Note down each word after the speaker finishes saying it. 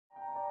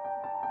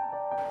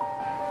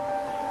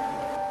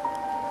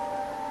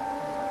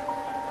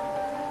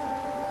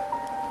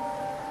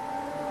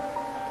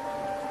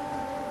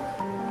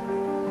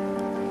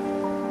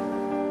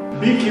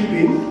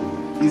Beekeeping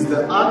is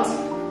the art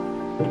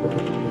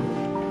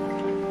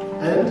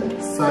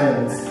and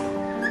science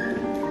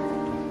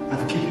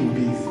of keeping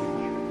bees.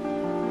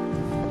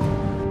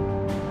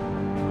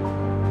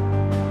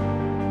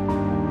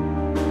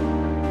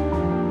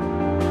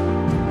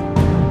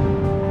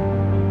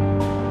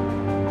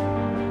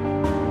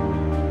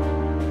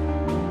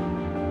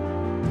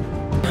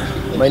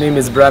 My name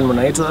is Brian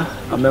Monaita,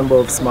 a member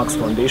of SMACHS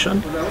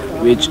Foundation,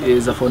 which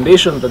is a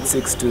foundation that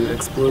seeks to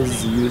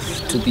expose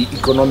youth to the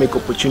economic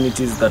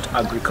opportunities that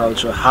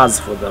agriculture has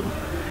for them.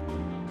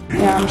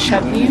 Yeah, I'm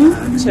Shadeen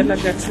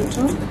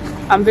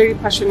Chelagatuto. I'm very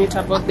passionate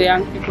about the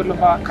young people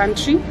of our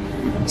country.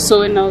 So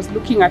when I was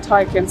looking at how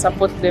I can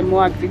support them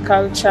more,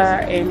 agriculture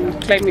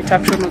and climate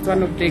action was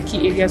one of the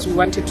key areas we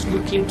wanted to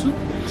look into.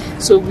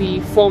 So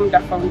we formed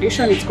a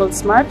foundation, it's called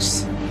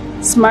SMACHS.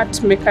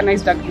 Smart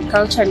Mechanized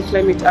Agriculture and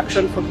Climate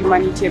Action for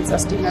Humanity and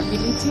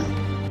Sustainability.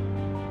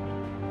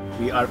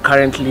 We are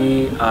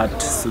currently at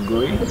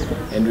Sugoi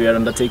and we are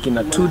undertaking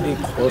a 2-day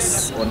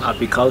course on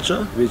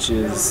apiculture, which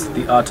is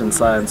the art and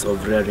science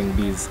of rearing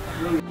bees.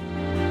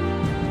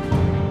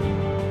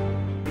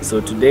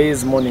 So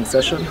today's morning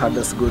session had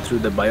us go through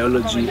the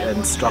biology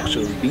and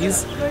structure of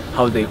bees,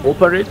 how they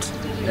operate,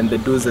 and the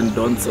do's and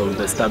don'ts of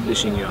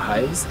establishing your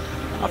hives,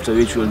 after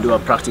which we'll do a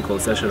practical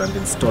session and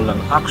install an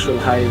actual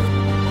hive.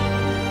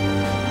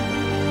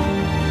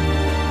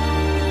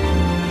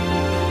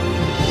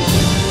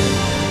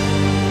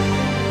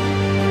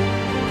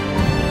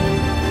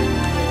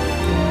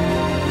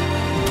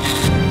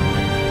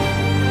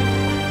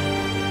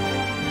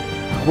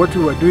 What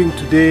we were doing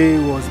today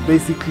was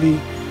basically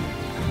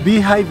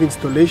beehive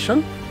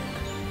installation.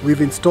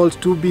 We've installed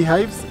 2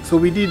 beehives. So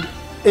we did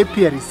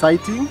apiary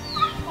siting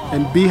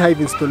and beehive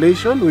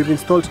installation. We've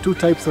installed 2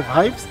 types of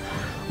hives.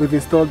 We've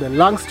installed the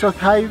Langstroth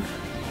hive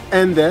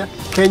and the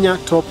Kenya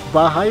top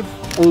bar hive,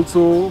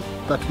 also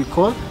that we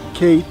call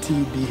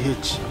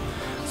KTBH.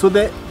 So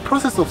the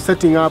process of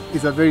setting up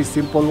is a very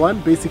simple one.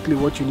 Basically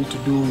what you need to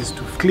do is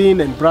to clean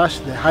and brush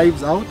the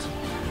hives out,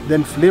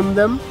 then flame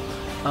them.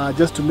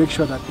 Just to make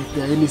sure that if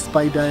there are any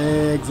spider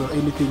eggs or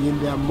anything in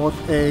there,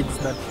 moth eggs,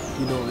 that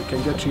we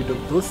can get rid of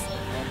those.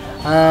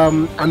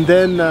 And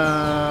then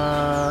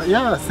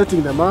yeah,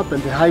 setting them up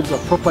and the hives are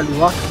properly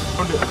worked.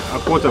 A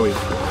quarter way.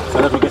 So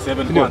that we get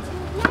 7 points.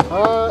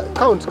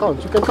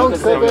 Count. You can count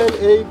 7,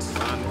 8.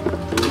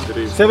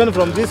 7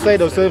 from this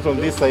side or 7 from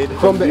this side?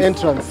 From the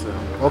entrance.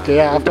 Okay,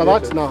 yeah, after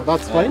that, now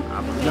that's fine.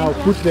 Now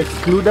put the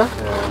excluder.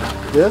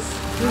 Yes.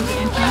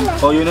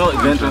 Oh,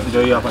 the entrance is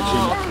your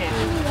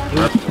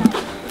opportunity.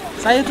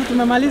 Sasa tu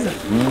tumemaliza.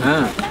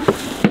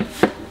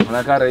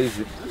 Unakaa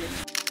rahisi.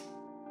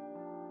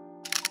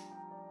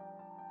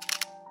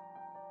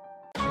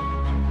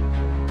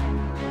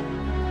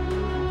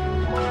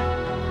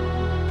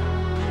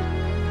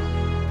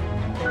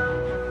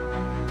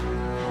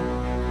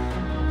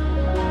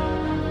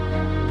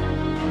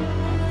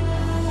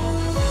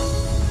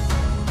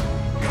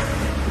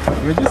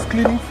 We're just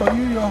cleaning for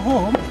you your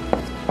home.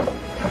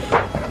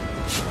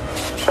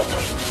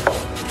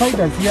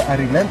 Spiders here are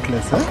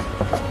relentless, eh?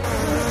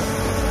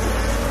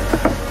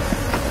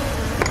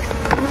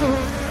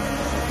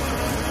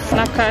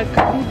 Na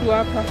kadudu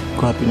hapa.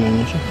 Kwa wapi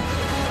nionyeshe?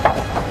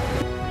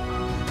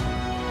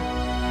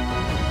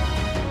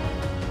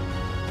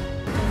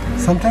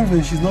 Sometimes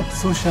when she's not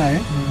so shy,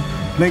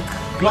 like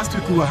last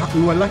week we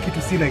were lucky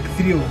to see like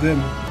 3 of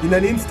them in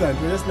an instant.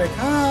 We're just like,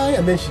 hi,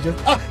 and then she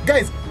just,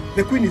 guys,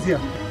 the queen is here.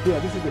 Yeah,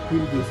 this is the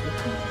queen bee.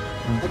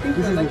 I think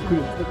this is the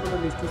queen.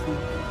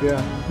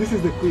 Yeah, this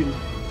is the queen.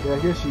 Yeah,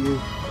 here she is.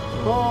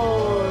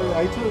 Oh,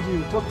 I told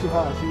you, talk to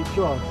her, she will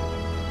show us.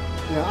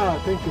 Yeah,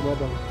 thank you,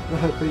 madam.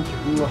 Thank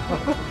you.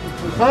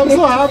 I'm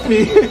so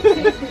happy.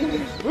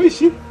 Where is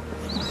she?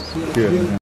 Here.